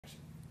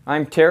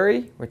I'm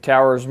Terry with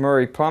Towers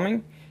Murray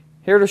Plumbing,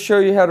 here to show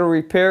you how to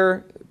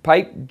repair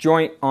pipe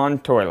joint on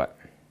toilet.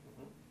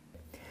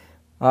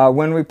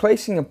 When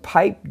replacing a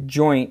pipe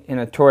joint in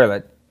a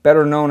toilet,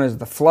 better known as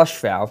the flush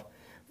valve,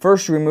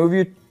 first remove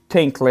your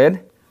tank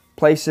lid,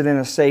 place it in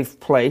a safe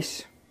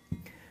place,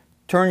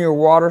 turn your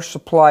water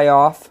supply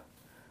off,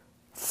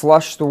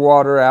 flush the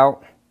water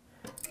out.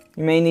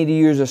 You may need to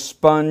use a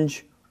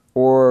sponge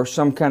or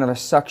some kind of a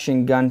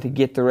suction gun to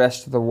get the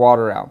rest of the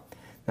water out.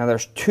 Now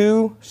there's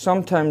 2,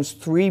 sometimes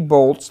 3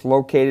 bolts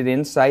located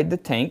inside the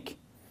tank.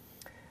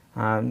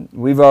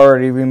 We've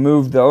already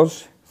removed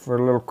those for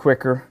a little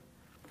quicker.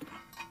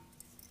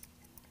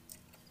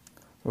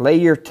 Lay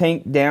your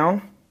tank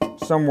down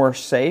somewhere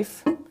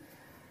safe.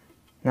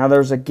 Now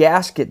there's a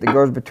gasket that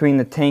goes between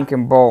the tank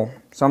and bowl.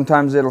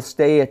 Sometimes it'll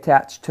stay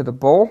attached to the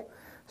bowl,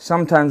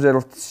 sometimes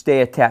it'll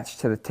stay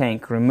attached to the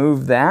tank.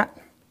 Remove that.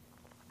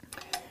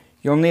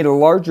 You'll need a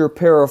larger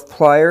pair of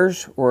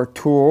pliers or a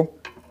tool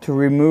to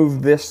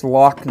remove this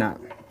lock nut.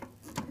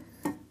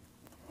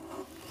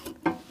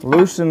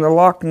 Loosen the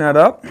lock nut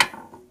up.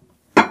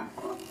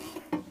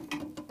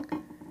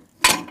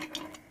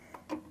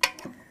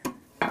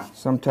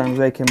 Sometimes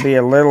they can be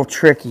a little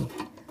tricky.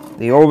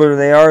 The older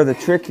they are, the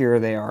trickier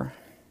they are.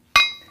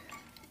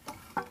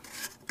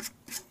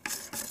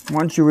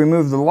 Once you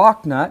remove the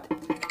lock nut,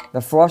 the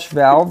flush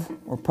valve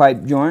or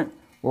pipe joint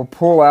will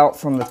pull out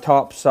from the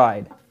top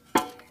side.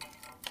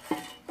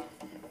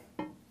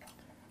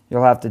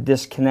 You'll have to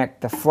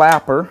disconnect the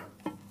flapper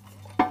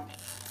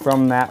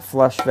from that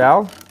flush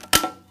valve.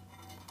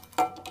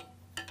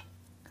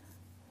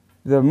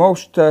 The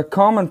most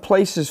common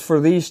places for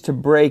these to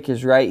break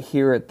is right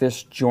here at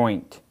this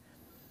joint.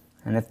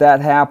 And if that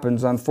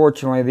happens,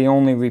 unfortunately, the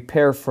only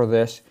repair for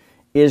this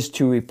is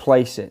to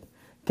replace it.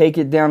 Take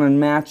it down and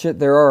match it.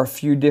 There are a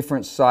few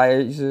different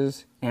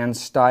sizes and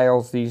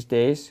styles these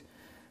days.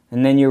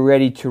 And then you're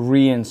ready to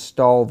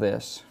reinstall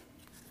this.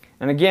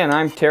 And again,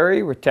 I'm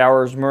Terry with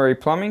Towers Murray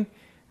Plumbing,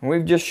 and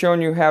we've just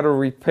shown you how to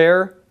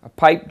repair a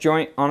pipe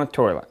joint on a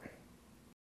toilet.